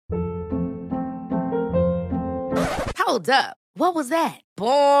Hold up. What was that?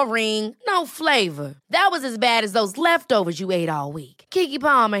 Boring. No flavor. That was as bad as those leftovers you ate all week. Keke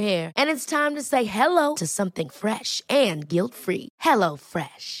Palmer here, and it's time to say hello to something fresh and guilt-free. Hello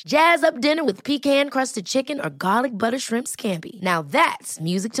Fresh. Jazz up dinner with pecan-crusted chicken or garlic butter shrimp scampi. Now that's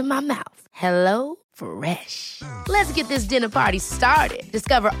music to my mouth. Hello Fresh. Let's get this dinner party started.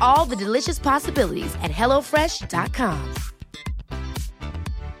 Discover all the delicious possibilities at hellofresh.com.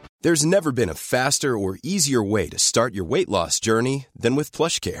 There's never been a faster or easier way to start your weight loss journey than with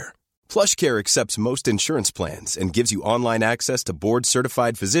PlushCare. PlushCare accepts most insurance plans and gives you online access to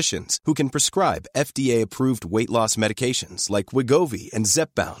board-certified physicians who can prescribe FDA-approved weight loss medications like Wegovy and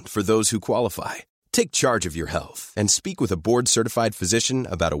Zepbound for those who qualify. Take charge of your health and speak with a board-certified physician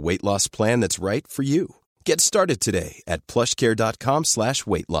about a weight loss plan that's right for you. Get started today at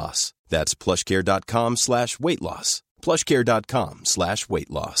plushcare.com/weightloss. That's plushcare.com/weightloss.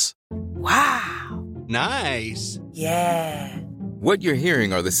 plushcare.com/weightloss. Wow. Nice. Yeah. What you're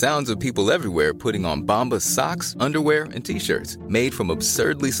hearing are the sounds of people everywhere putting on Bombas socks, underwear, and T-shirts made from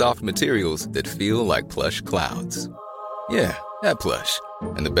absurdly soft materials that feel like plush clouds. Yeah, that plush.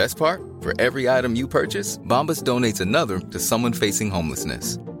 And the best part? For every item you purchase, Bombas donates another to someone facing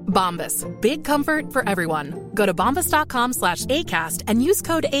homelessness. Bombas. Big comfort for everyone. Go to bombas.com/ACAST and use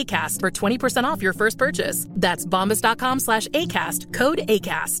code ACAST for 20% off your first purchase. That's bombas.com/ACAST. Code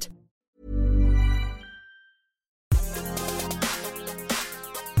ACAST.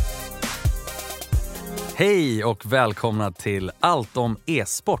 Hej och välkomna till Allt om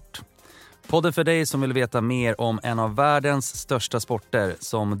e-sport. Podden för dig som vill veta mer om en av världens största sporter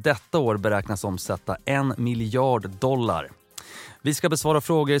som detta år beräknas omsätta $1 miljard. Vi ska besvara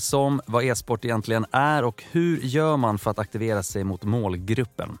frågor som vad e-sport egentligen är och hur gör man för att aktivera sig mot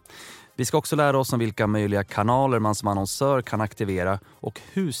målgruppen. Vi ska också lära oss om vilka möjliga kanaler man som annonsör kan aktivera och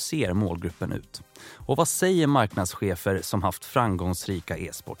hur ser målgruppen ut. Och vad säger marknadschefer som haft framgångsrika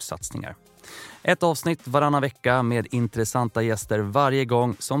e-sportsatsningar. Ett avsnitt varannan vecka med intressanta gäster varje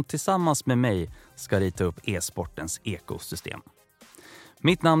gång som tillsammans med mig ska rita upp e-sportens ekosystem.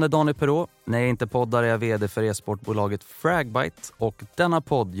 Mitt namn är Daniel Perrault. När jag inte poddar är jag vd för e-sportbolaget Fragbite och denna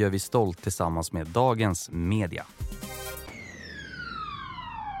podd gör vi stolt tillsammans med Dagens Media.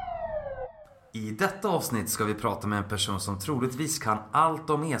 I detta avsnitt ska vi prata med en person som troligtvis kan allt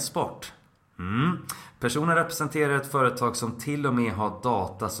om e-sport. Personen representerar ett företag som till och med har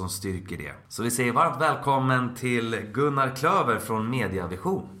data som styrker det. Så vi säger varmt välkommen till Gunnar Klöver från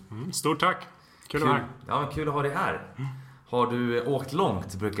Mediavision. Stort tack. Kul att vara här. Ja, men kul att ha dig här. Har du åkt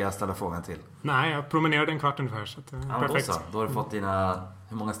långt, brukar jag ställa frågan till. Nej, jag promenerade en kvart ungefär. Så perfekt. Då, då har du fått dina...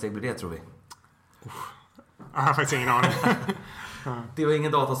 Hur många steg blir det, tror vi? Jag har faktiskt ingen aning. Det var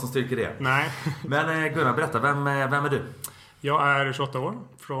ingen data som styrker det. Nej. Men Gunnar, berätta, vem är du? Jag är 28 år,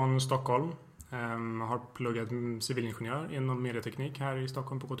 från Stockholm. Har pluggat civilingenjör inom medieteknik här i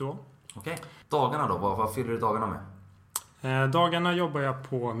Stockholm på KTH. Okej. Dagarna då? Vad fyller du dagarna med? Dagarna jobbar jag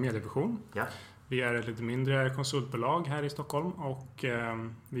på Mediavision. Ja. Vi är ett lite mindre konsultbolag här i Stockholm och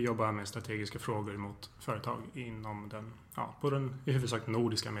vi jobbar med strategiska frågor mot företag inom på den i huvudsak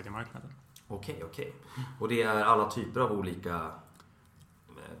nordiska mediemarknaden. Okej. Och det är alla typer av olika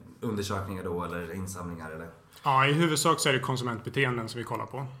undersökningar då, eller insamlingar, eller? Ja, i huvudsak så är det konsumentbeteenden som vi kollar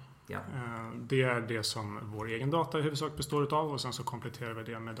på. Ja. Det är det som vår egen data i huvudsak består utav och sen så kompletterar vi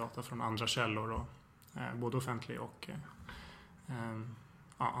det med data från andra källor och både offentlig och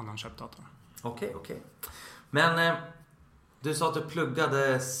annan köpdata. Okej. Men du sa att du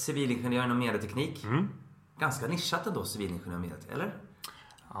pluggade civilingenjör inom medieteknik. Ganska nischat ändå, civilingenjör och medieteknik, eller?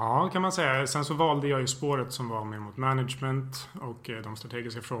 Ja, kan man säga. Sen så valde jag ju spåret som var mer mot management och de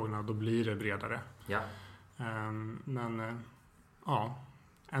strategiska frågorna. Då blir det bredare. Ja.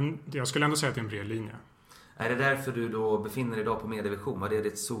 Jag skulle ändå säga att det är en bred linje. Är det därför du då befinner dig idag på Mediavision? Var det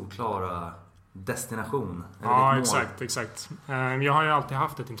ditt solklara destination? Ja, exakt. Jag har ju alltid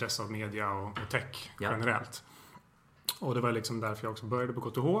haft ett intresse av media och tech generellt. Och det var liksom därför jag också började på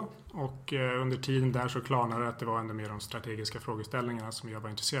KTH. Och under tiden där så klarnade det att det var ändå mer de strategiska frågeställningarna som jag var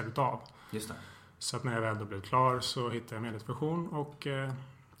intresserad av. Just det. Så att när jag väl då blev klar så hittade jag Mediavision och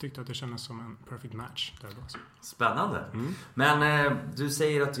tyckte att det kändes som en perfect match. Där då. Spännande. Men du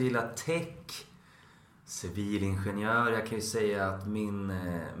säger att du gillar tech, civilingenjör. Jag kan ju säga att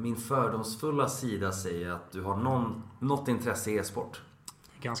min fördomsfulla sida säger att du har något intresse i e-sport.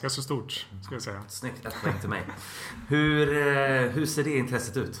 Ganska så stort, ska jag säga. Snyggt, ett poäng till mig. Hur ser det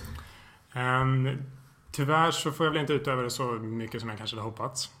intresset ut? Tyvärr så får jag väl inte utöva det så mycket som jag kanske hade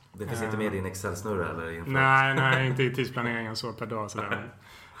hoppats. Det finns inte med i din Excel-snurra eller? Nej, inte i tidsplaneringen så per dag.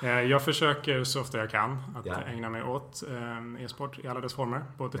 Jag försöker så ofta jag kan att ägna mig åt e-sport i alla dess former.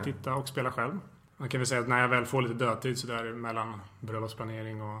 Både titta och spela själv. Man kan väl säga att när jag väl får lite dödtid så där mellan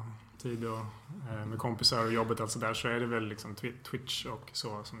bröllopsplanering och tid och med kompisar och jobbet och så där, så är det väl liksom Twitch och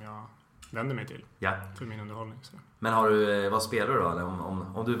så som jag vänder mig till för min underhållning. Så. Men vad spelar du då? Eller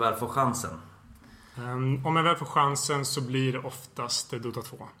om du väl får chansen? Om jag väl får chansen så blir det oftast Dota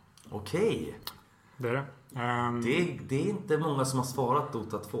 2. Okej. Det är det. Det är inte många som har svarat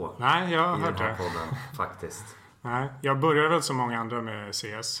Dota 2. Nej, jag har hört det. Podden, faktiskt. Nej, jag började väl som många andra med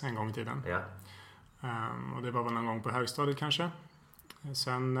CS en gång i tiden. Ja. Och det var väl någon gång på högstadiet kanske.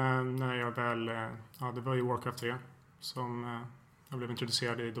 Sen när jag väl... det var ju Warcraft 3 som jag blev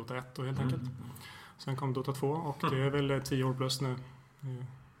introducerad i Dota 1 då, helt enkelt. Sen kom Dota 2 och det är väl 10 år plus nu.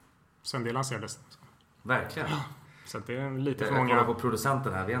 Sen det lanserades. Verkligen. Så det är lite för många... många... Jag kollar på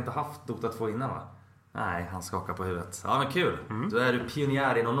producenten här. Vi har inte haft Dota 2 innan, va? Nej, han skakar på huvudet. Ja, men kul. Då är du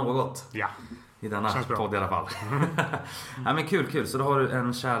pionjär inom något. Ja. I denna podd i alla fall. Ja, men kul. Så då har du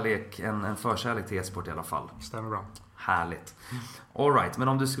en kärlek, en förkärlek till e-sport i alla fall. Stämmer bra. Härligt. All right, men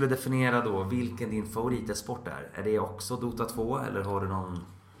om du skulle definiera då vilken din favorit-e-sport är det också Dota 2 eller har du någon...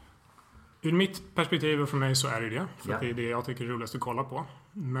 Ur mitt perspektiv och för mig så är det. För att det är det jag tycker är roligast att kolla på.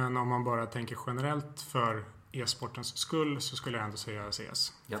 Men om man bara tänker generellt för e-sportens skull så skulle jag ändå säga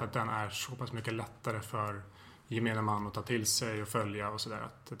CS. För att den är så pass mycket lättare för gemene man att ta till sig och följa och sådär.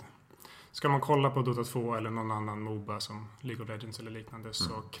 Ska man kolla på Dota 2 eller någon annan MOBA som League of Legends eller liknande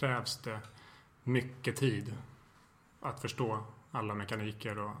så krävs det mycket tid att förstå alla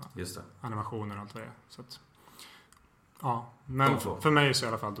mekaniker och animationer och allt vad det är. Så att, men för mig så är i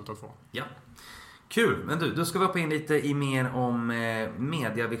alla fall Dota 2. Ja. Kul, men då ska vi hoppa in lite i mer om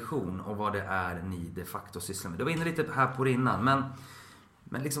mediavision och vad det är ni de facto sysslar med. Du var inne lite här på det innan,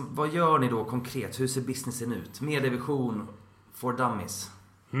 men liksom, vad gör ni då konkret? Hur ser businessen ut? Mediavision for dummies.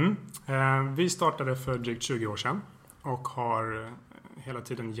 Vi startade för drygt 20 år sedan och har hela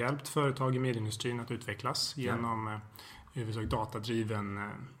tiden hjälpt företag i medieindustrin att utvecklas genom i huvudsak datadriven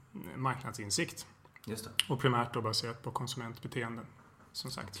marknadsinsikt. Just det. Och primärt då baserat på konsumentbeteenden,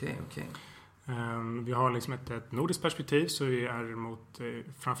 som sagt. Okej. Vi har liksom ett nordiskt perspektiv så vi är mot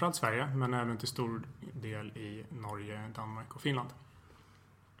framförallt Sverige men även till stor del i Norge, Danmark och Finland.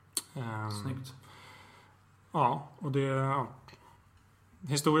 Snyggt. Ja, och det...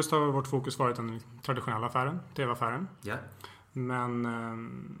 Historiskt har vårt fokus varit den traditionella affären, tv-affären. Ja. Men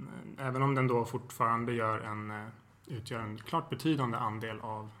även om den då fortfarande utgör en klart betydande andel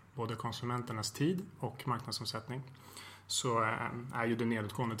av både konsumenternas tid och marknadsomsättning så är ju den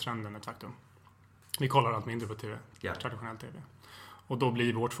nedåtgående trenden ett faktum. Vi kollar allt mindre på tv, traditionell tv. Och då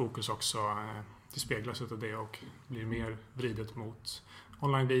blir vårt fokus också, det speglas av det och blir mer vridet mot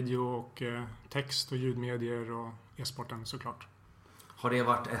online-video och text och ljudmedier och e-sporten såklart. Har det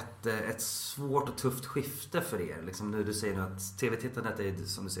varit ett svårt och tufft skifte för er? Liksom nu du säger att tv-tittandet är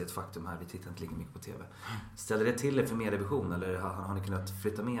som du säger ett faktum här. Vi tittar inte lika mycket på tv. Ställer det till er för medievision eller har ni kunnat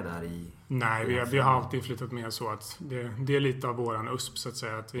flytta med där i? Nej, vi har alltid flyttat med så att det är lite av våran USP så att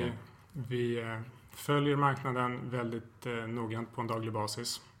säga. Att vi följer marknaden väldigt noggrant på en daglig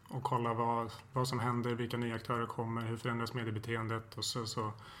basis och kollar vad som händer, vilka nya aktörer kommer, hur förändras mediebeteendet och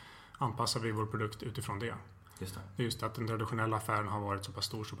så anpassar vi vår produkt utifrån det. Det är just att den traditionella affären har varit så pass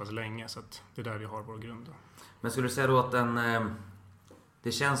stor så pass länge så att det är där vi har vår grund. Men skulle du säga då att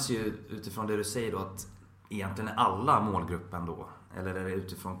det känns ju utifrån det du säger då att egentligen är alla målgruppen då eller är det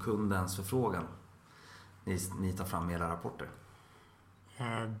utifrån kundens förfrågan ni tar fram era rapporter?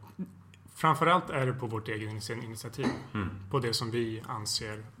 Framförallt är det på vårt eget initiativ. På det som vi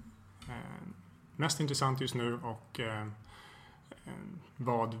anser mest intressant just nu och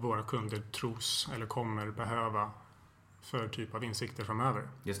vad våra kunder tros eller kommer behöva för typ av insikter framöver.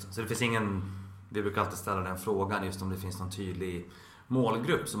 Just det. Så det finns vi brukar alltid ställa den frågan just om det finns någon tydlig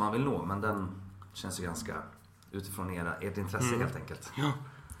målgrupp som man vill nå, men den känns ju ganska utifrån ert intresse helt enkelt.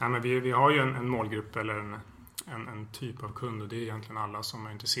 Ja, men vi har ju en målgrupp eller en typ av kund och det är egentligen alla som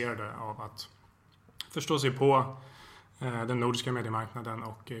är intresserade av att förstå sig på den nordiska mediemarknaden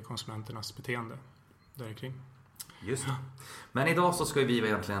och konsumenternas beteende där kring. Just det. Men idag så ska vi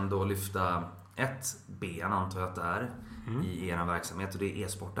egentligen då lyfta ett ben, antar jag att det är, i er verksamhet och det är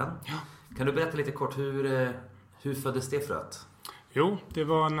e-sporten. Ja. Kan du berätta lite kort hur föddes det fröet? Jo, det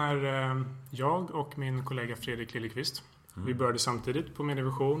var när jag och min kollega Fredrik Liljeqvist vi började samtidigt på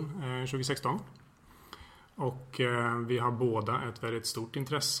Medievision 2016. Och vi har båda ett väldigt stort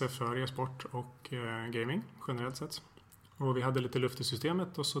intresse för e-sport och gaming generellt sett. Och vi hade lite luft i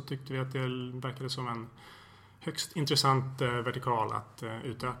systemet och så tyckte vi att det verkade som en högst intressant vertikal att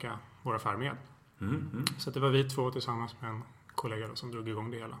utöka vår affär med. Så det var vi två tillsammans med en kollega då, som drog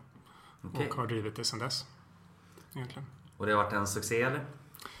igång det hela. Okay. Och har drivit det sedan dess. Egentligen. Och det har varit en succé eller?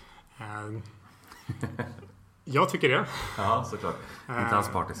 Jag tycker det. Ja, såklart. Inte alls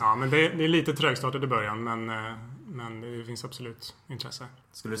partisk. Ja, men det är lite trögstartat i början, men det finns absolut intresse.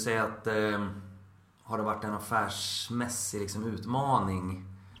 Skulle du säga att har det varit en affärsmässig liksom, utmaning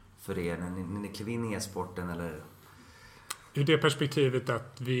för er när ni klev in i e-sporten? Eller? Ur det perspektivet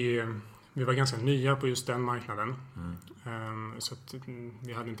att vi var ganska nya på just den marknaden. Så att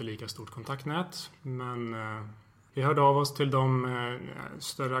vi hade inte lika stort kontaktnät. Men vi hörde av oss till de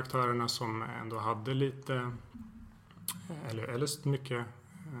större aktörerna som ändå hade lite eller mycket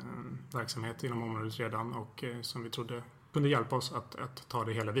verksamhet inom området redan och som vi trodde kunde hjälpa oss att ta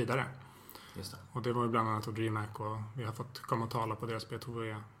det hela vidare. Just det. Och det var ju bland annat DreamHack och vi har fått komma och tala på deras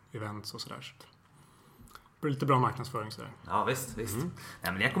B2B-events och sådär. Så det blir lite bra marknadsföring sådär. Ja, visst. Nej,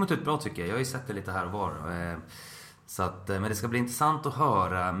 men det har kommit ut bra tycker jag. Jag har ju sett det lite här och var. Så att, men det ska bli intressant att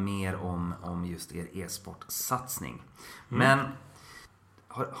höra mer om just er e-sportsatsning. Men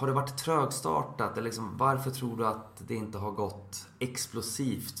har det varit trögstartat? Eller liksom, varför tror du att det inte har gått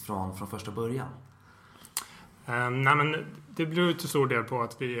explosivt från första början? Nej, men det beror till stor del på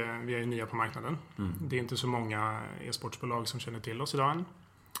att vi är nya på marknaden. Det är inte så många e-sportsbolag som känner till oss idag än.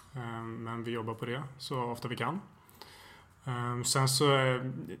 Men vi jobbar på det så ofta vi kan. Sen så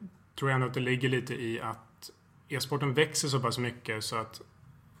tror jag ändå att det ligger lite i att e-sporten växer så pass mycket så att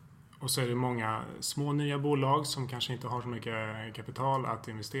och så är det många små nya bolag som kanske inte har så mycket kapital att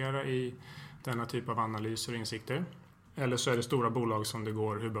investera i denna typ av analyser och insikter. Eller så är det stora bolag som det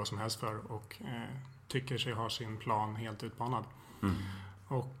går hur bra som helst för och tycker sig ha sin plan helt utbanad.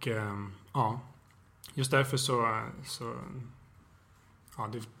 Och just därför så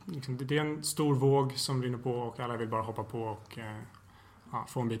det är en stor våg som rinner på och alla vill bara hoppa på och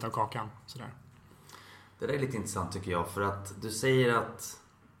få en bit av kakan. Sådär. Det där är lite intressant tycker jag, för att du säger att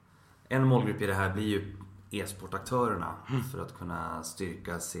en målgrupp i det här blir ju e-sportaktörerna för att kunna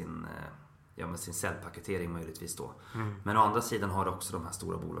styrka sin säljpaketering möjligtvis då. Men å andra sidan har du också de här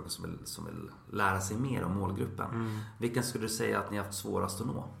stora bolagen som vill lära sig mer om målgruppen. Vilken skulle du säga att ni har haft svårast att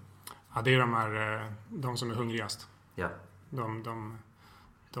nå? Ja, det är de som är hungrigast. Ja.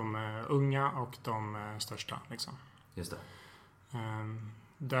 De unga och de största liksom. Just det.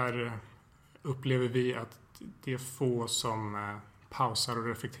 Där upplever vi att det är få som pausar och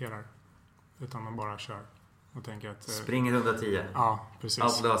reflekterar. Utan man bara kör och tänker att... Springer 110. Ja, precis.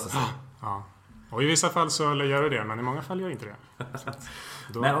 Allt löser sig. Ja. Och i vissa fall så gör det, men i många fall gör inte det.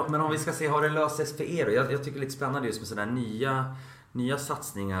 Men om vi ska se, har det löst sig för er? Jag tycker det är lite spännande just med sådana nya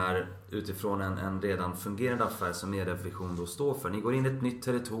satsningar utifrån en redan fungerande affär som Mediavision då står för. Ni går in i ett nytt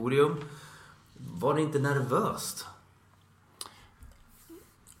territorium. Var det inte nervöst?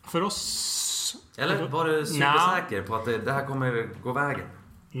 För oss... Eller var du supersäker på att det här kommer gå vägen?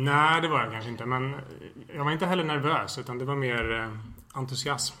 Nej, det var jag kanske inte. Men jag var inte heller nervös, utan det var mer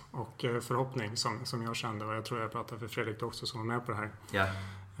entusiasm och förhoppning som jag kände. Och jag tror jag pratade för Fredrik också som var med på det här. Ja.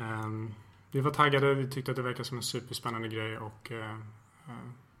 Vi var taggade, vi tyckte att det verkade som en superspännande grej och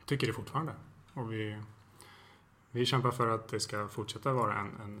tycker det fortfarande. Och vi kämpar för att det ska fortsätta vara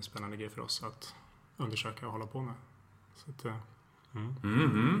en spännande grej för oss att undersöka och hålla på med. Så att,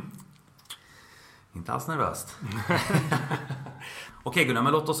 Inte alls nervöst. Okej Gunnar,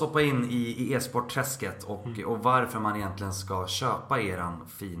 men låt oss hoppa in i e-sportträsket och varför man egentligen ska köpa eran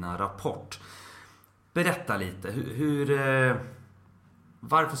fina rapport. Berätta lite,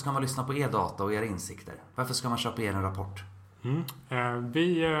 varför ska man lyssna på er data och era insikter? Varför ska man köpa er en rapport?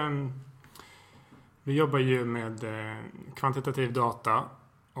 Vi jobbar ju med kvantitativ data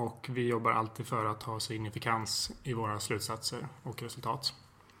och vi jobbar alltid för att ha signifikans i våra slutsatser och resultat.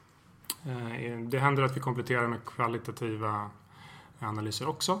 Det händer att vi kompletterar med kvalitativa analyser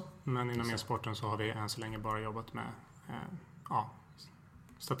också, men inom e-sporten så har vi än så länge bara jobbat med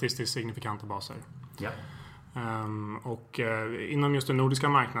statistiskt signifikanta baser. Ja. Och inom just den nordiska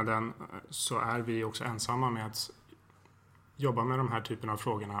marknaden så är vi också ensamma med att jobba med de här typen av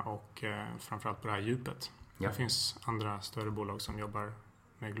frågorna och framförallt på det här djupet. Ja. Det finns andra större bolag som jobbar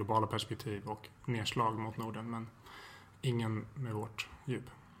med globala perspektiv och nedslag mot Norden, men ingen med vårt djup.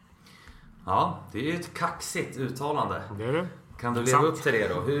 Ja, det är ju ett kaxigt uttalande. Det är det. Kan du leva upp till det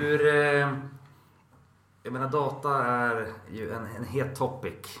då? Jag menar, data är ju en het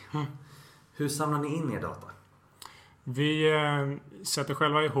topic. Hur samlar ni in er data? Vi sätter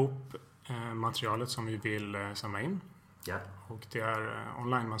själva ihop materialet som vi vill samla in. Ja. Och det är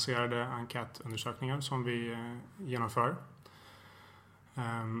online-baserade enkätundersökningar som vi genomför.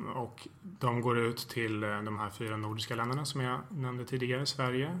 Och de går ut till de här 4 nordiska länderna som jag nämnde tidigare.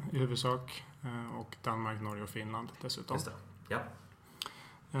 Sverige i huvudsak och Danmark, Norge och Finland dessutom. Just det. Ja.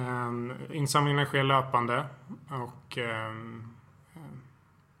 Insamlingen sker löpande och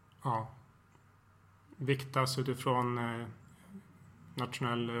viktas utifrån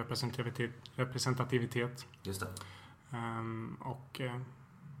nationell representativitet. Just det.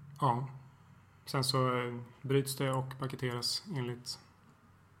 Sen så bryts det och paketeras enligt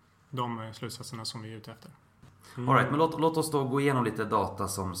de slutsatserna som vi är ute efter. All right, men låt oss då gå igenom lite data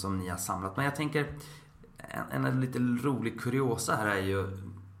som ni har samlat. Men jag tänker, en lite rolig kuriosa här är ju,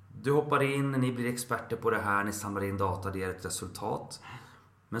 du hoppar in, ni blir experter på det här, ni samlar in data, det ger ett resultat.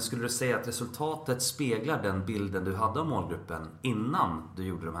 Men skulle du säga att resultatet speglar den bilden du hade av målgruppen innan du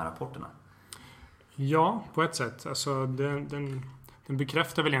gjorde de här rapporterna? Ja, på ett sätt. Alltså, den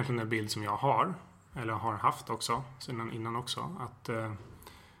bekräftar väl egentligen den bild som jag har, eller har haft också, sedan innan också. Att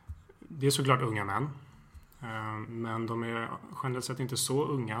det är såklart unga män. Men de är generellt sett inte så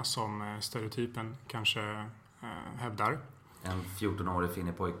unga som stereotypen kanske hävdar. En 14-årig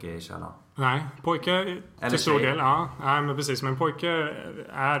finnig pojke i källaren. Nej, pojke till stor del. Ja, nej, men precis. Men pojke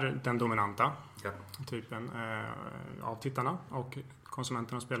är den dominanta typen av tittarna och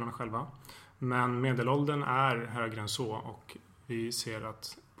konsumenterna och spelarna själva. Men medelåldern är högre än så och vi ser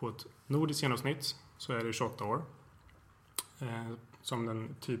att på ett nordiskt genomsnitt så är det 28 år. Som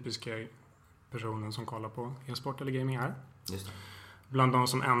den typiska personen som kollar på e-sport eller gaming är. Just det. Bland de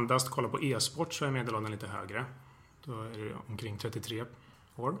som endast kollar på e-sport så är medelåldern lite högre. Då är det omkring 33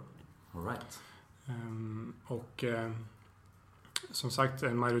 år. All right. Som sagt,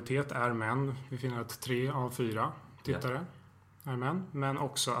 en majoritet är män. Vi finner att 3 av 4 tittare är män. Men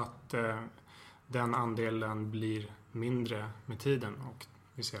också att den andelen blir mindre med tiden. Och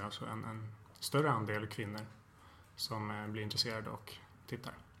vi ser alltså en större andel kvinnor som blir intresserade och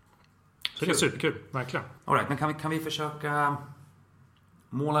tittar. Så det är superkul, verkligen. All right, men kan vi försöka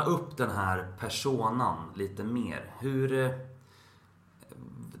måla upp den här personan lite mer? Hur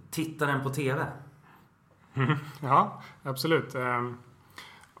tittar den på TV? Ja, absolut.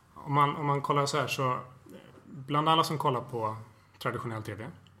 Om man kollar så här, så bland alla som kollar på traditionell TV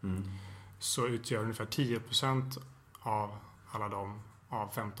så utgör ungefär 10% av alla de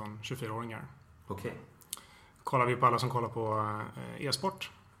av 15-24-åringar. Okej. Kollar vi på alla som kollar på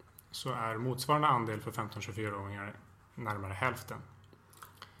e-sport så är motsvarande andel för 15-24-åringar närmare hälften.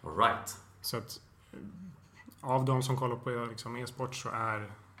 All right. Så att av de som kollar på e-sport så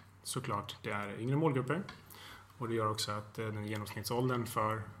är såklart det är yngre målgrupper. Och det gör också att den genomsnittsåldern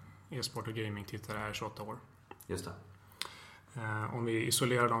för e-sport och gaming-tittare är 28 år. Just det. Om vi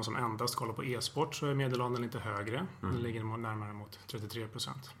isolerar de som endast kollar på e-sport så är medelåldern lite högre. Den ligger närmare mot 33%.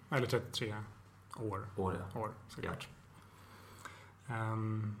 Eller 33 år. År såklart.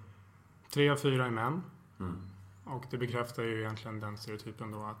 3 av 4 är män. Och det bekräftar ju egentligen den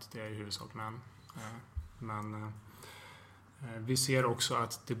stereotypen då att det är i huvudsak män. Men vi ser också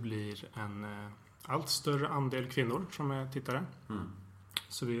att det blir en allt större andel kvinnor som är tittare.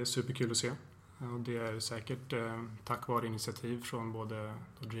 Så det är superkul att se. Och det är säkert tack vare initiativ från både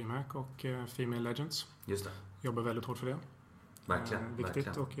DreamHack och Female Legends. Just det. Jobbar väldigt hårt för det. Verkligen.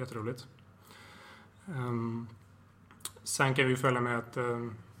 Viktigt och jätteroligt. Sen kan vi följa med att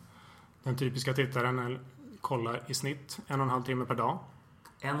den typiska tittaren kollar i snitt 1,5 timme per dag.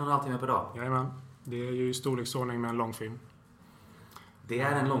 1,5 timme per dag? Jajamän. Det är ju i storleksordning med en långfilm. Det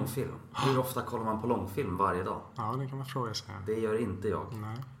är en långfilm. Hur ofta kollar man på långfilm varje dag? Ja, det kan man fråga sig. Det gör inte jag.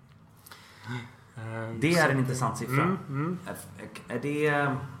 Nej. Det är en intressant siffra. Är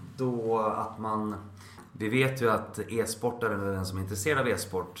det då att man... Vi vet ju att e-sportaren eller den som är intresserad av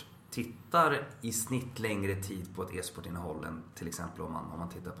e-sport tittar i snitt längre tid på ett e-sportinnehåll än till exempel om man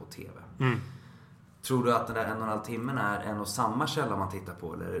tittar på TV. Tror du att den där 1,5 timmen är en och samma källa man tittar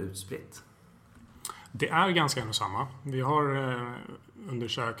på eller är det utspritt? Det är ganska en och samma. Vi har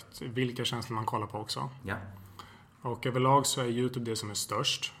undersökt vilka tjänster man kollar på också. Ja. Och överlag så är YouTube det som är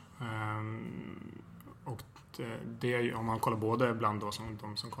störst. Och det är ju om man kollar både bland då som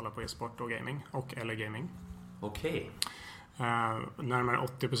de som kollar på e-sport och gaming och eller gaming. Okej. Närmare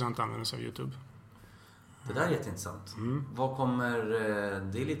 80% används av YouTube. Det där är jätteintressant. Vad kommer...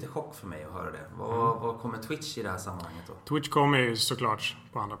 Det är lite chock för mig att höra det. Vad kommer Twitch i det här sammanhanget då? Twitch kommer ju såklart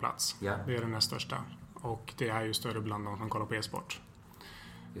på andra plats. Ja. Det är den näst största. Och det är ju större bland de som kollar på e-sport.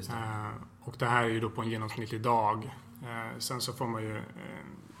 Just det. Och det här är ju då på en genomsnittlig dag. Sen så får man ju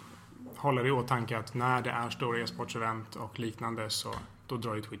hålla det i åtanke att när det är stora e-sportsevent och liknande så då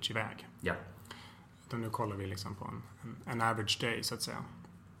drar ju Twitch iväg. Ja. Utan nu kollar vi liksom på en average day så att säga.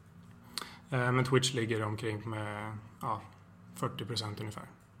 Men Twitch ligger omkring med 40% ungefär.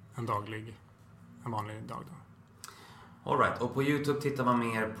 En vanlig dag då. All right. Och på YouTube tittar man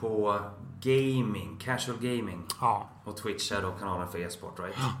mer på gaming, casual gaming. Ja. Och Twitch är då kanalen för e-sport,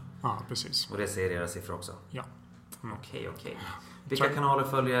 right? Ja, precis. Och det ser era siffror också? Ja. Okej. Vilka kanaler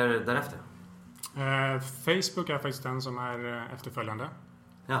följer därefter? Facebook är faktiskt den som är efterföljande.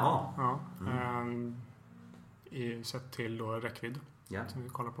 Jaha. Ja. Sett till då räckvidd som vi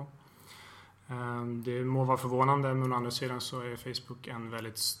kollar på. Det må vara förvånande, men å andra sidan så är Facebook en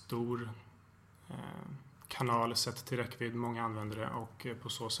väldigt stor kanal sett till räckvidd. Många använder det och på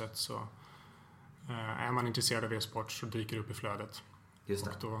så sätt så är man intresserad av e-sport så dyker det upp i flödet. Just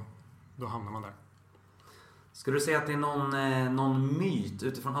det. Och då hamnar man där. Skulle du säga att det är någon myt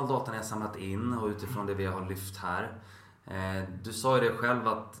utifrån all data ni har samlat in och utifrån det vi har lyft här? Du sa ju det själv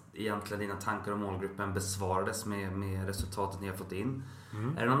att egentligen dina tankar om målgruppen besvarades med resultatet ni har fått in.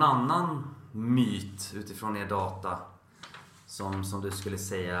 Är det någon annan myt utifrån er data som du skulle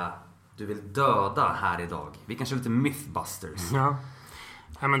säga du vill döda här idag? Vi kanske är lite mythbusters. Ja,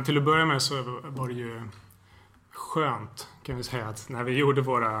 men till att börja med så var det ju skönt kan vi säga att när vi gjorde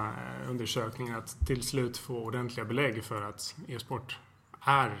våra undersökningar att till slut få ordentliga belägg för att e-sport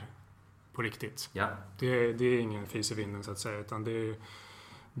är på riktigt. Ja. Det är ingen fis i vinden så att säga, utan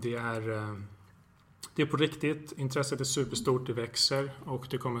det är på riktigt. Intresset är superstort, det växer och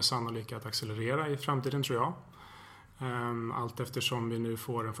det kommer sannolikt att accelerera i framtiden tror jag. Allt eftersom vi nu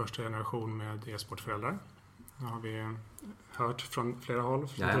får en första generation med e-sportföräldrar. Det har vi hört från flera håll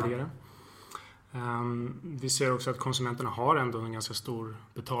tidigare. Vi ser också att konsumenterna har ändå en ganska stor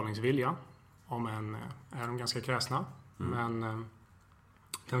betalningsvilja. Om än är de ganska kräsna. Men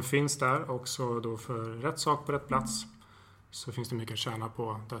den finns där också då för rätt sak på rätt plats. Så finns det mycket att tjäna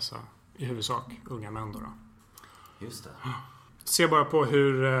på dessa i huvudsak unga män då. Just det. Se bara på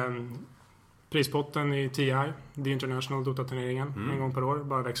hur prispotten i TI, The International Dota-turneringen, en gång per år,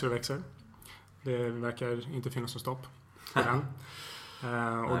 bara växer och växer. Det verkar inte finnas något stopp för den.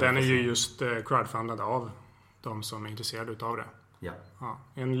 Och den är ju just crowdfundad av de som är intresserade utav det. Ja. Ja,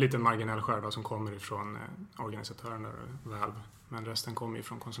 en liten marginell skärva som kommer ifrån organisatörerna Valve, men resten kommer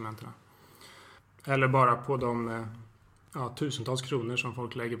ifrån konsumenterna. Eller bara på de tusentals kronor som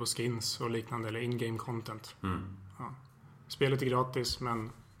folk lägger på skins och liknande eller in-game content. Ja. Spelet är gratis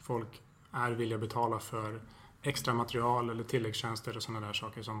men folk är villiga betala för extra material eller tilläggstjänster och sådana där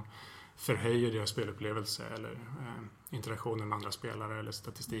saker som förhöjer deras spelupplevelse eller interaktionen med andra spelare eller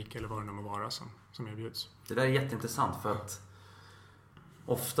statistik eller vad det nu må vara som erbjuds. Det där är jätteintressant för att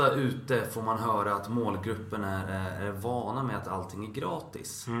ofta ute får man höra att målgruppen är vana med att allting är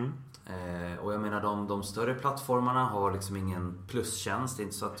gratis. Och jag menar de större plattformarna har liksom ingen plustjänst. Det är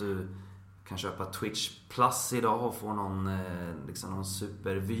inte så att du kan köpa Twitch Plus idag och få någon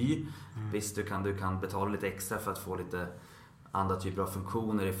supervy. Visst, du kan betala lite extra för att få lite andra typer av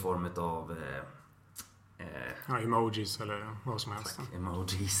funktioner i form av emojis eller vad som helst.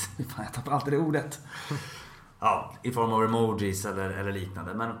 Emojis. Fan, jag tappar alltid det ordet. Ja, i form av emojis eller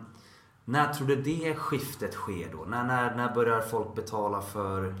liknande. Men när tror du det skiftet sker då? När börjar folk betala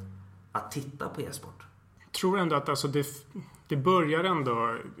för att titta på e-sport? Jag tror ändå att alltså det börjar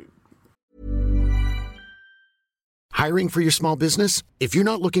ändå. Hiring for your small business? If you're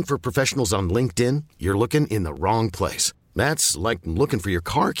not looking for professionals on LinkedIn, you're looking in the wrong place. That's like looking for your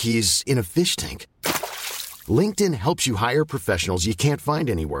car keys in a fish tank. LinkedIn helps you hire professionals you can't find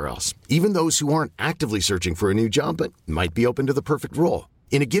anywhere else, even those who aren't actively searching for a new job but might be open to the perfect role.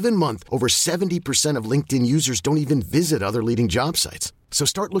 In a given month, over 70% of LinkedIn users don't even visit other leading job sites. So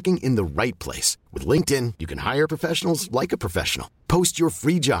start looking in the right place. With LinkedIn, you can hire professionals like a professional. Post your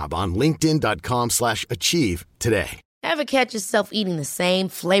free job on linkedin.com/achieve today. Ever catch yourself eating the same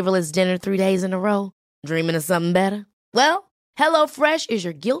flavorless dinner 3 days in a row? Dreaming of something better? Well, HelloFresh is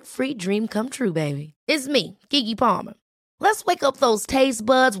your guilt-free dream come true, baby. It's me, Keke Palmer. Let's wake up those taste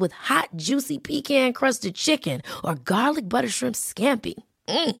buds with hot, juicy pecan-crusted chicken or garlic butter shrimp scampi.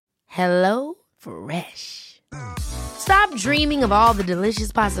 Hello Fresh. Stop dreaming of all the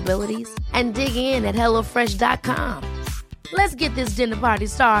delicious possibilities and dig in at HelloFresh.com. Let's get this dinner party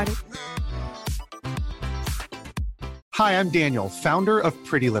started. Hi, I'm Daniel, founder of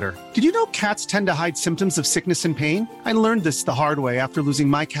Pretty Litter. Did you know cats tend to hide symptoms of sickness and pain? I learned this the hard way after losing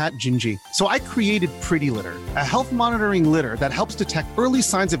my cat, Gingy. So I created Pretty Litter, a health monitoring litter that helps detect early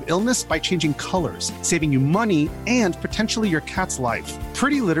signs of illness by changing colors, saving you money and potentially your cat's life.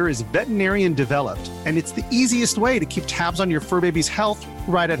 Pretty Litter is veterinarian developed, and it's the easiest way to keep tabs on your fur baby's health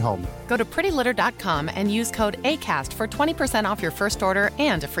right at home. Go to prettylitter.com and use code ACAST for 20% off your first order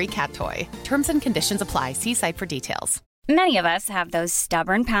and a free cat toy. Terms and conditions apply. See site for details. Many of us have those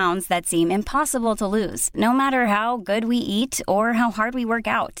stubborn pounds that seem impossible to lose, no matter how good we eat or how hard we work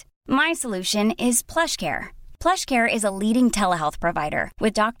out. My solution is PlushCare. PlushCare is a leading telehealth provider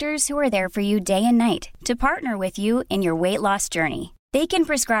with doctors who are there for you day and night to partner with you in your weight loss journey. They can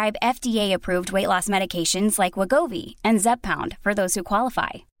prescribe FDA-approved weight loss medications like Wegovy and Zepbound for those who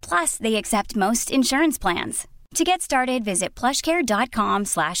qualify. Plus, they accept most insurance plans. To get started, visit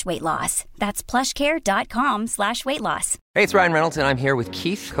plushcare.com/weightloss. That's plushcare.com/weightloss. Hey, it's Ryan Reynolds, and I'm here with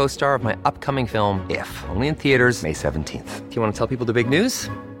Keith, co-star of my upcoming film, If, only in theaters May 17th. Do you want to tell people the big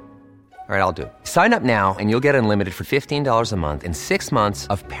news? All right, I'll do it. Sign up now and you'll get unlimited for $15 a month and 6 months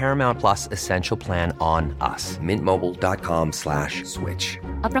of Paramount Plus Essential Plan on us. Mintmobile.com/switch.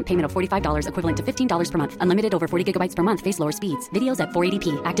 Upfront payment of $45 equivalent to $15 per month. Unlimited over 40 gigabytes per month. Face lower speeds. Videos at 480p.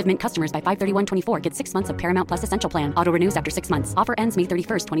 Active Mint customers by 531.24 get 6 months of Paramount Plus Essential Plan. Auto renews after 6 months. Offer ends May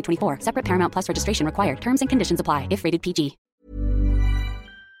 31st, 2024. Separate Paramount Plus registration required. Terms and conditions apply if rated PG.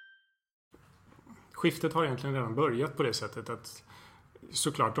 Skiftet har egentligen redan börjat på det sättet att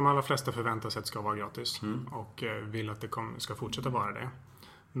såklart de allra flesta förväntar sig att det ska vara gratis och vill att det ska fortsätta vara det.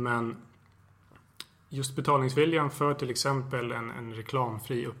 Men just betalningsviljan för till exempel en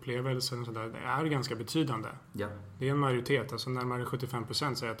reklamfri upplevelse och sådär, det är ganska betydande. Ja. Det är en majoritet, alltså närmare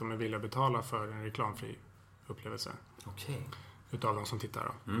 75% säger att de är villiga att betala för en reklamfri upplevelse. Okej. Utav de som tittar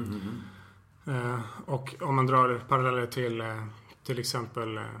då. Och om man drar paralleller till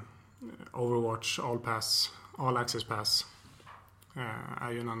exempel Overwatch, All Access Pass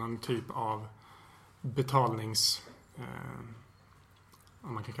är ju en annan typ av betalnings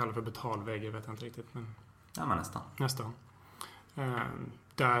om man kan kalla det för betalvägg, jag vet inte riktigt, men ja, men nästan.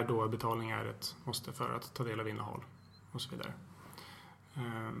 Där då betalning är ett måste för att ta del av innehåll och så vidare.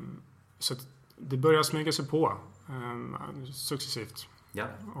 Så att det börjar smyga sig på successivt. Ja.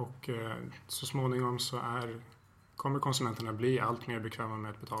 Och så småningom så kommer konsumenterna bli allt mer bekväma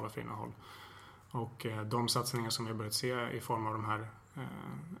med att betala för innehåll. Och de satsningar som vi har börjat se i form av de här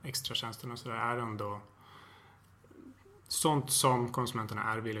extra tjänsterna så där är ändå sånt som konsumenterna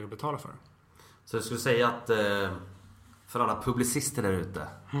är villiga att betala för. Så jag skulle säga att för alla publicister där ute,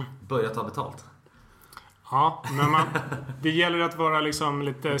 börja ta betalt. Ja, men det gäller att vara liksom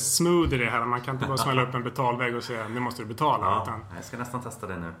lite smooth i det här. Man kan inte bara smälla upp en betalvägg och säga nu måste du betala. Ja, utan, jag ska nästan testa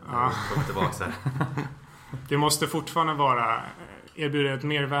det nu. Ja. Här. Det måste fortfarande erbjuda ett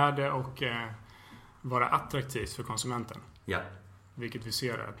mervärde och vara attraktivt för konsumenten. Ja. Vilket vi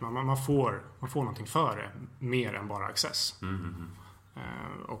ser att man får någonting för det, mer än bara access.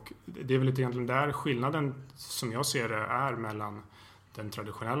 Och det är väl lite egentligen där skillnaden som jag ser det är mellan den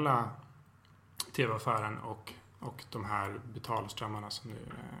traditionella tv-affären och de här betalströmmarna som nu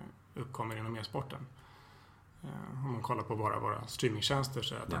uppkommer inom e-sporten. Om man kollar på bara våra streamingtjänster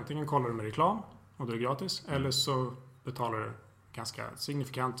så är det att antingen kollar du med reklam och det är gratis eller så betalar du ganska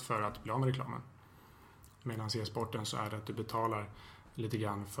signifikant för att bli av med reklamen. Medan i e-sporten så är det att du betalar lite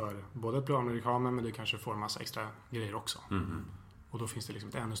grann för både att bli av med reklamen men du kanske får en massa extra grejer också. Och då finns det liksom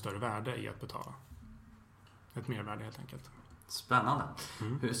ett ännu större värde i att betala. Ett mervärde helt enkelt. Spännande.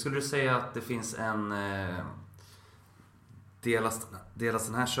 Hur skulle du säga att det finns en delas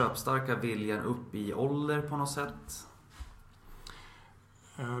den här köpstarka viljan upp i ålder på något sätt?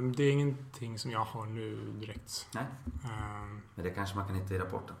 Det är ingenting som jag har nu direkt. Nej. Men det kanske man kan hitta i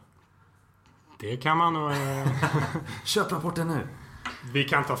rapporten. Det kan man nog... Köp rapporten nu! Vi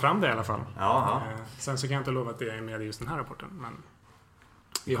kan ta fram det i alla fall. Jaha. Sen så kan jag inte lova att det är med i just den här rapporten. Men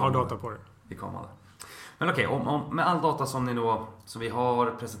vi har data på det. Vi kommer det. Men okej, med all data som vi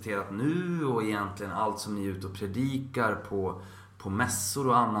har presenterat nu och egentligen allt som ni är ute och predikar på mässor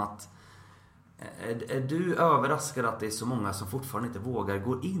och annat. Är du överraskad att det är så många som fortfarande inte vågar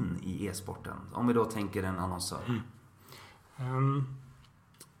gå in i e-sporten? Om vi då tänker en annonsör.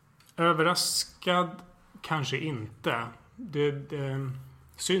 Överraskad kanske inte. Det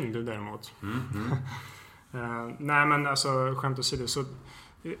synd däremot. Nej men alltså skämt åsido så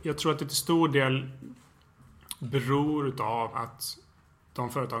jag tror att det till stor del beror av att de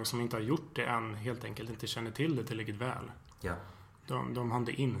företag som inte har gjort det än helt enkelt inte känner till det tillräckligt väl. Ja. De har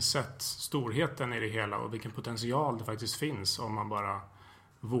inte insett storheten i det hela och vilken potential det faktiskt finns om man bara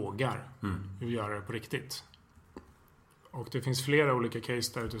vågar göra det på riktigt. Och det finns flera olika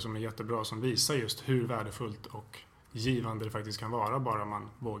case där ute som är jättebra som visar just hur värdefullt och givande det faktiskt kan vara bara man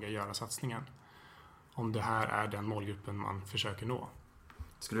vågar göra satsningen. Om det här är den målgruppen man försöker nå.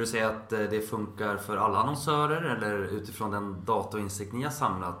 Skulle du säga att det funkar för alla annonsörer eller utifrån den data och insikt ni har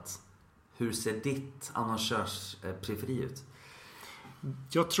samlat? Hur ser ditt annonsörspreferi ut?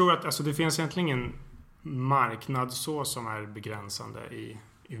 Jag tror att det finns egentligen ingen marknad så som är begränsande i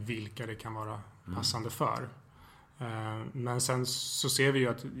vilka det kan vara passande för. Men sen så ser vi ju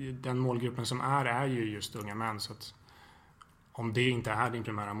att den målgruppen som är ju just unga män. Så att om det inte är din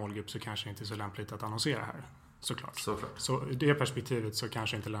primära målgrupp så kanske det inte är så lämpligt att annonsera här. Såklart. Så i det perspektivet så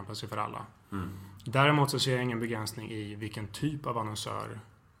kanske inte lämpar sig för alla. Däremot så ser jag ingen begränsning i vilken typ av annonsör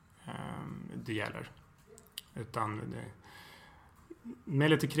det gäller. Utan med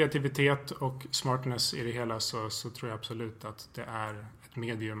lite kreativitet och smartness i det hela så tror jag absolut att det är ett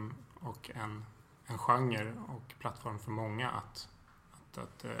medium och en genre och plattform för många att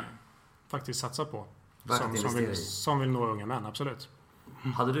faktiskt satsa på. Som vill nå unga män, absolut.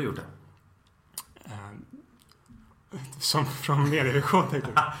 Hade du gjort det? Som från medievision,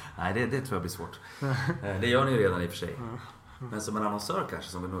 tänkte du? Nej, det tror jag blir svårt. Det gör ni ju redan i och för sig. Men som en annonsör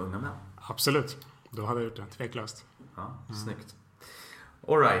kanske, som vill nå unga män? Absolut. Då hade jag gjort det, tveklöst. Ja, snyggt.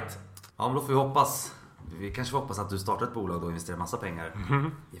 All right. Ja, men då får vi hoppas. Vi kanske hoppas att du startar ett bolag och investerar massa pengar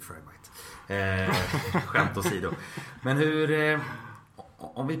i Fragbite. Skämt åsido. Men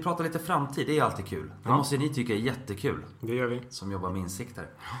om vi pratar lite framtid, det är alltid kul. Det måste ni tycka är jättekul. Det gör vi. Som jobbar med insikter.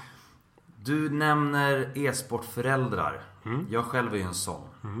 Du nämner e-sportföräldrar. Jag själv är ju en sån.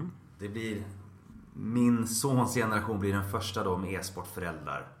 Det blir min sons generation blir den första då med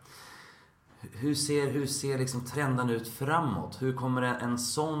e-sportföräldrar. Hur ser liksom trenden ut framåt? Hur kommer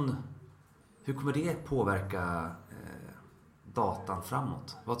det påverka datan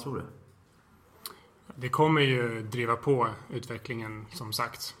framåt? Vad tror du? Det kommer ju driva på utvecklingen, som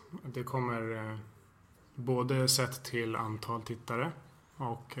sagt. Det kommer både sett till antal tittare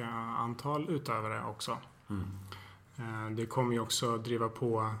och antal utövare också. Det kommer ju också driva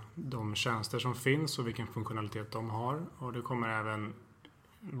på de tjänster som finns och vilken funktionalitet de har. Och det kommer även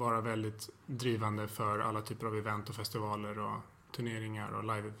vara väldigt drivande för alla typer av event och festivaler och turneringar och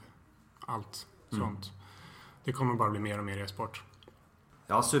live, allt sånt. Det kommer bara bli mer och mer e-sport.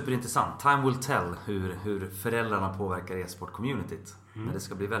 Ja, superintressant. Time will tell hur föräldrarna påverkar e-sport-communityt. Men det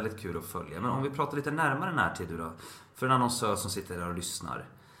ska bli väldigt kul att följa. Men om vi pratar lite närmare närtid då. För en annonsör som sitter där och lyssnar.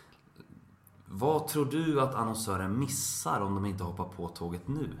 Vad tror du att annonsören missar om de inte hoppar på tåget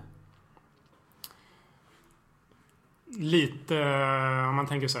nu? Lite, om man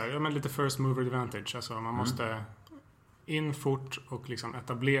tänker så här, men lite first mover advantage. Alltså man måste in fort och liksom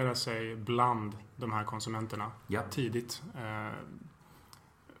etablera sig bland de här konsumenterna tidigt.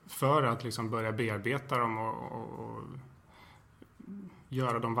 För att liksom börja bearbeta dem och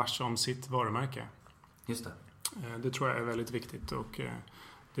göra dem varse om sitt varumärke. Just det. Det tror jag är väldigt viktigt, och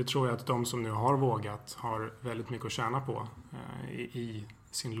det tror jag att de som nu har vågat har väldigt mycket att tjäna på i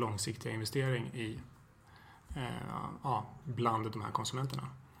sin långsiktiga investering i bland de här konsumenterna.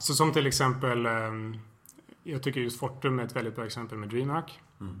 Så som till exempel, jag tycker just Fortum är ett väldigt bra exempel med DreamHack.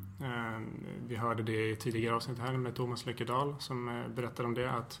 Vi hörde det i tidigare avsnitt här med Thomas Lyckedal som berättade om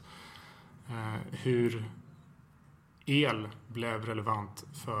det, att hur el blev relevant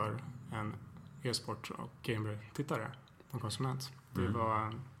för en e-sport och gamer-tittare och konsument. Det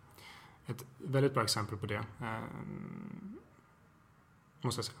var ett väldigt bra exempel på det,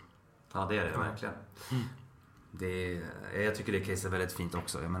 måste jag säga. Ja, det är det verkligen. Jag tycker det case är väldigt fint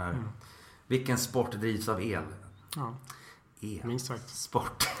också. Jag menar, vilken sport drivs av el? Ja, minst sagt.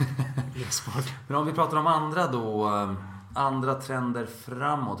 Sport. E-sport. Men om vi pratar om andra trender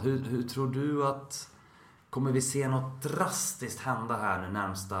framåt. Hur tror du att kommer vi se något drastiskt hända här nu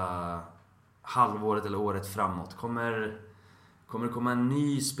närmsta halvåret eller året framåt? Kommer det komma en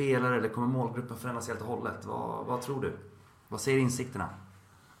ny spelare eller kommer målgruppen förändras helt och hållet? Vad tror du? Vad säger insikterna?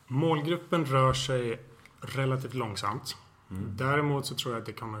 Målgruppen rör sig relativt långsamt. Däremot så tror jag att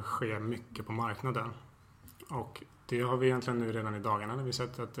det kommer ske mycket på marknaden. Och det har vi egentligen nu redan i dagarna när vi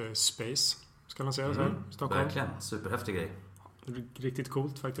sett att Space ska lanseras här i Stockholm. Verkligen, superhäftig grej. Riktigt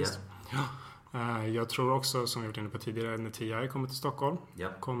coolt faktiskt. Yeah. Jag tror också, som vi varit inne på tidigare, när TI kommer till Stockholm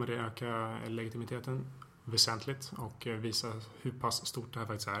kommer det öka legitimiteten väsentligt och visa hur pass stort det här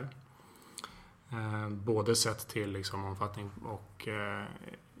faktiskt är. Både sett till liksom omfattning och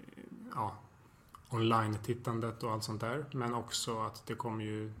online-tittandet och allt sånt där. Men också att det kommer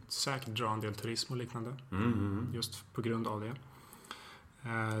ju säkert dra en del turism och liknande. Just på grund av det.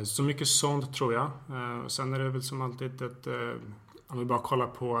 Så mycket sånt tror jag. Sen är det väl som alltid om vi bara kollar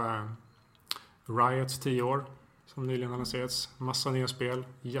på Riots 10 år som nyligen har lanserats. Massa nya spel,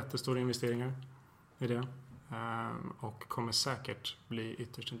 jättestora investeringar i det. Och kommer säkert bli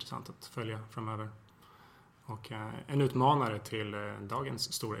ytterst intressant att följa framöver. Och en utmanare till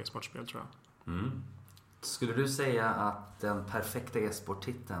dagens stora e-sportspel, tror jag. Skulle du säga att den perfekta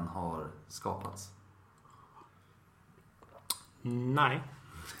e-sporttiteln har skapats? Nej,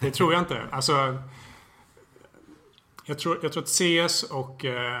 det tror jag inte. Alltså, jag tror att CS och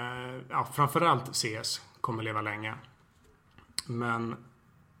framförallt CS kommer leva länge. Men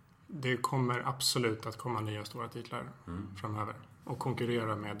det kommer absolut att komma nya stora titlar framöver och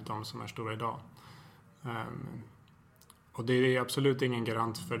konkurrera med de som är stora idag. Och det är absolut ingen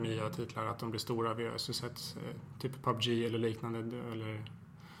garant för nya titlar att de blir stora. Vi har så sett typ PUBG eller liknande eller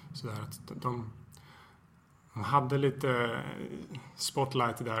sådär, att De hade lite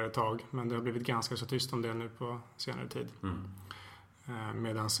spotlight där ett tag, men det har blivit ganska så tyst om det nu på senare tid.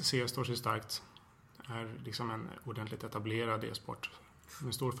 Medan CS står sig starkt, är liksom en ordentligt etablerad e-sport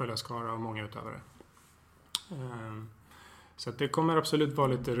med stor följarskara och många utövare. Så att det kommer absolut vara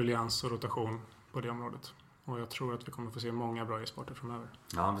lite ruljans och rotation på det området. Och jag tror att vi kommer få se många bra e-sporter framöver.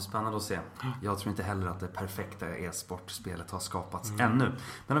 Ja, det blir spännande att se. Jag tror inte heller att det perfekta e-sportspelet har skapats ännu.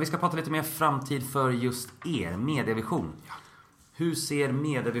 Men om vi ska prata lite mer framtid för just er, Mediavision. Ja. Hur ser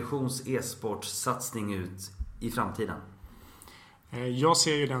Mediavisions e-sportsatsning ut i framtiden? Jag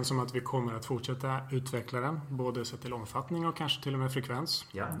ser ju den som att vi kommer att fortsätta utveckla den. Både sett till omfattning och kanske till och med frekvens.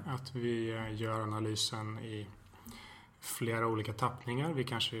 Ja. Att vi gör analysen i flera olika tappningar. Vi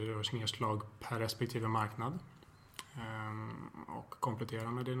kanske gör nedslag per respektive marknad. Och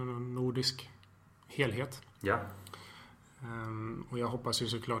kompletterar med en nordisk helhet. Ja. Och jag hoppas ju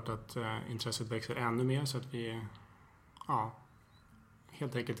såklart att intresset växer ännu mer så att vi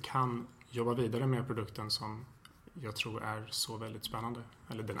helt enkelt kan jobba vidare med produkten som jag tror är så väldigt spännande.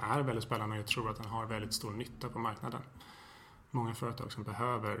 Eller den är väldigt spännande och jag tror att den har väldigt stor nytta på marknaden. Många företag som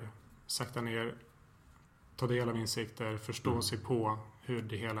behöver sakta ner, ta del av insikter, förstå sig på hur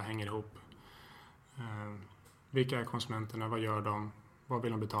det hela hänger ihop. Vilka är konsumenterna? Vad gör de? Vad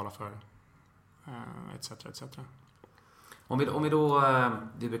vill de betala för? Etc. etc. Om vi då,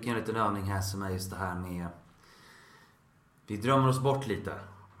 vi brukar göra en liten övning här som är just det här med, vi drömmer oss bort lite.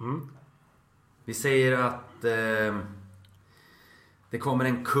 Vi säger att det kommer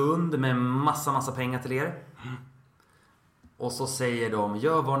en kund med massa pengar till er. Och så säger de,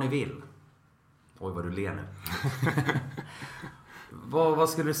 gör vad ni vill. Oj, vad du ler nu. Vad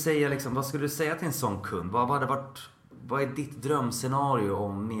skulle du säga liksom? Vad skulle du säga till en sån kund? Vad är ditt drömscenario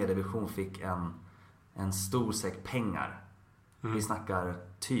om Mediavision fick en stor säck pengar? Vi snackar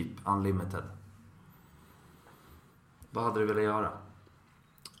typ unlimited. Vad hade du velat göra?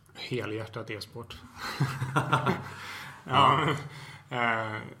 Helhjärtat e-sport.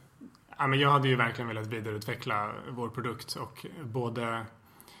 Men jag hade ju verkligen velat vidareutveckla vår produkt och både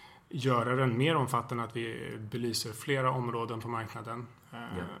göra den mer omfattande, att vi belyser flera områden på marknaden.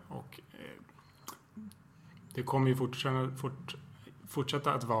 Och det kommer ju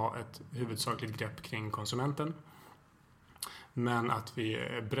fortsätta att vara ett huvudsakligt grepp kring konsumenten. Men att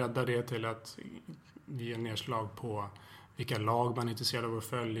vi breddar det till att ge nedslag på vilka lag man är intresserad av att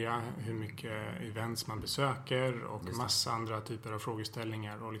följa, hur mycket events man besöker och massa andra typer av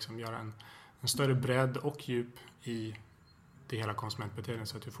frågeställningar och liksom göra en större bredd och djup i det hela konsumentbeteendet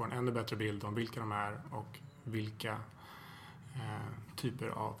så att vi får en ännu bättre bild om vilka de är och vilka typer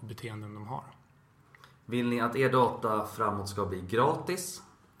av beteenden de har. Vill ni att er data framåt ska bli gratis?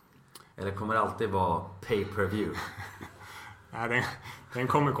 Eller kommer det alltid vara pay-per-view? Nej, den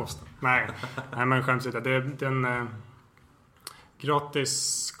kommer kosta. Nej men skämt åsido.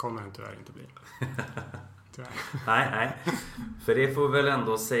 Gratis kommer den tyvärr inte bli. Nej. För det får vi väl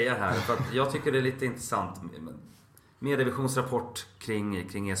ändå säga här. För att jag tycker det är lite intressant. Mediavisions rapport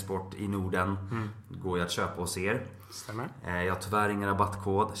kring e-sport i Norden går ju att köpa hos er. Stämmer. Jag har tyvärr ingen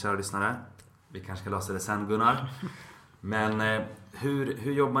rabattkod, kära lyssnare. Vi kanske ska lösa det sen, Gunnar. Men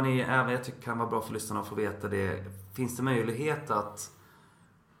hur jobbar ni? Även jag tycker det kan vara bra för lyssnarna att få veta det. Finns det möjlighet att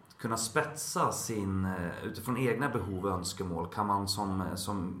kunna spetsa utifrån egna behov och önskemål? Kan man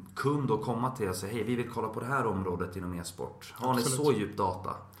som kund då komma till och säga, hej, vi vill kolla på det här området inom e-sport. Har ni så djup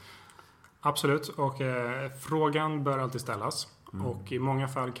data? Absolut, och frågan bör alltid ställas. Och i många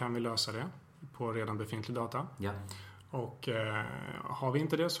fall kan vi lösa det på redan befintlig data. Ja. Och har vi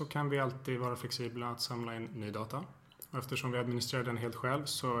inte det så kan vi alltid vara flexibla att samla in ny data. Och eftersom vi administrerar den helt själv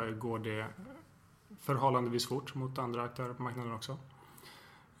så går det förhållandevis fort mot andra aktörer på marknaden också.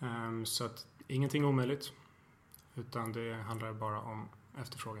 Så att ingenting är omöjligt, utan det handlar bara om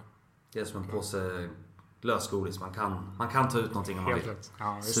efterfrågan. Det är som en påse lösgodis. Man kan ta ut någonting om man vill.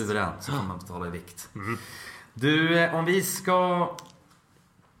 Ja, suveränt, så kan man betala i vikt. Du, om vi ska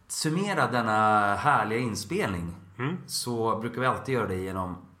summera denna härliga inspelning så brukar vi alltid göra det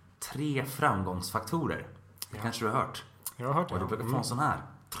genom 3 framgångsfaktorer. Det kanske du har hört. Jag har hört det. Och du brukar få en sån här.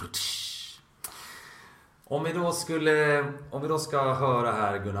 Om vi då ska höra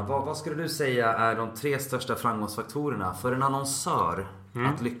här, Gunnar, vad skulle du säga är de 3 största framgångsfaktorerna för en annonsör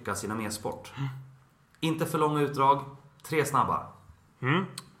att lyckas inom e-sport? Inte för långa utdrag, 3 snabba.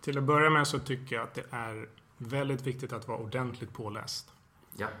 Till att börja med så tycker jag att det är väldigt viktigt att vara ordentligt påläst.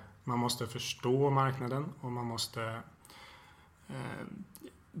 Ja. Man måste förstå marknaden och man måste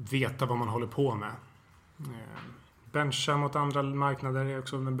veta vad man håller på med. Bencha mot andra marknader är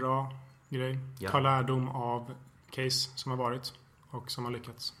också en bra grej. Ja. Ta lärdom av case som har varit och som har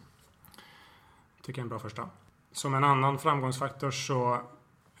lyckats. Tycker jag är en bra första. Som en annan framgångsfaktor så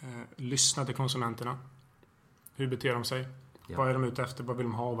lyssna till konsumenterna. Hur beter de sig? Ja. Vad är de ute efter? Vad vill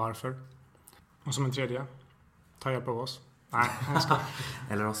de ha och varför? Och som en tredje, ta hjälp av oss. Nej, jag ska.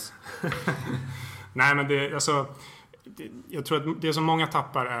 Eller oss. Nej, men jag tror att det som många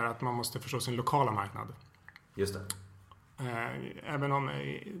tappar är att man måste förstå sin lokala marknad. Just det. Även om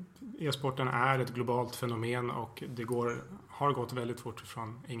e-sporten är ett globalt fenomen och det har gått väldigt fort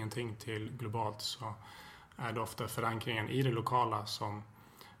från ingenting till globalt, så är det ofta förankringen i det lokala som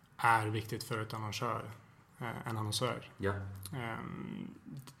är viktigt för en annonsör. Ja.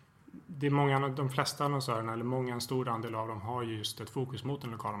 Det är de flesta annonsörerna, eller en stor andel av dem, har just ett fokus mot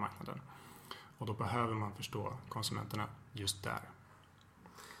den lokala marknaden. Och då behöver man förstå konsumenterna just där.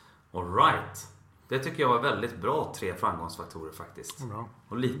 All right. Det tycker jag var väldigt bra 3 framgångsfaktorer faktiskt. Bra.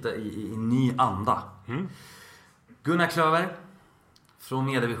 Och lite i ny anda. Gunnar Klöver från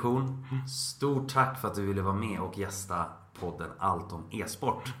Mediavision. Stort tack för att du ville vara med och gästa podden Allt om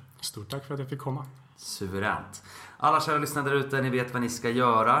e-sport. Stort tack för att jag fick komma. Suveränt. Alla kära lyssnare där ute, ni vet vad ni ska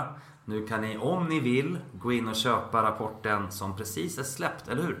göra. Nu kan ni, om ni vill, gå in och köpa rapporten som precis är släppt,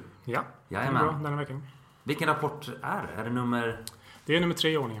 eller hur? Ja, jajamän. Det är bra den här veckan. Vilken rapport är det? Är det nummer... Det är nummer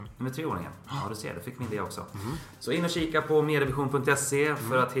 3 i ordningen. Nummer 3 i ordningen. Ja, du ser, det fick min det också. Så in och kika på medievision.se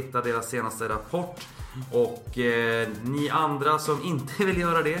för att hitta deras senaste rapport. Och ni andra som inte vill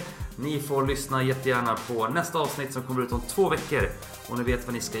göra det, ni får lyssna jättegärna på nästa avsnitt som kommer ut om 2 veckor. Och ni vet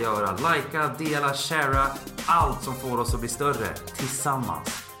vad ni ska göra. Likea, dela, sharea, allt som får oss att bli större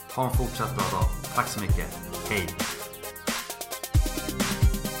tillsammans. Ha en fortsatt bra dag. Tack så mycket. Hej!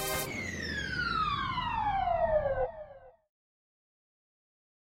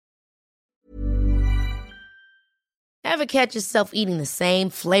 Ever catch yourself eating the same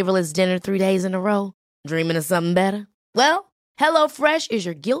flavorless dinner 3 days in a row? Dreaming of something better? Well, HelloFresh is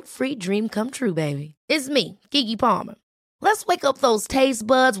your guilt-free dream come true, baby. It's me, Keke Palmer. Let's wake up those taste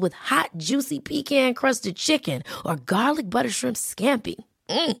buds with hot, juicy pecan-crusted chicken or garlic butter shrimp scampi.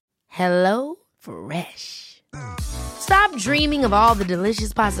 Hello Fresh. Stop dreaming of all the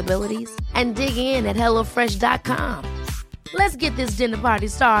delicious possibilities and dig in at HelloFresh.com. Let's get this dinner party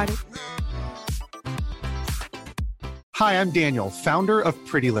started. Hi, I'm Daniel, founder of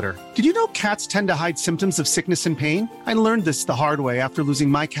Pretty Litter. Did you know cats tend to hide symptoms of sickness and pain? I learned this the hard way after losing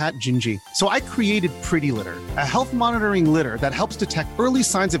my cat, Gingy. So I created Pretty Litter, a health monitoring litter that helps detect early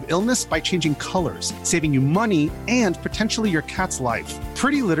signs of illness by changing colors, saving you money and potentially your cat's life.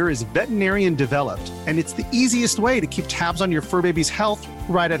 Pretty Litter is veterinarian developed, and it's the easiest way to keep tabs on your fur baby's health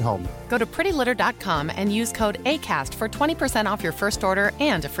right at home. Go to prettylitter.com and use code ACAST for 20% off your first order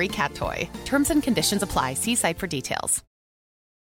and a free cat toy. Terms and conditions apply. See site for details.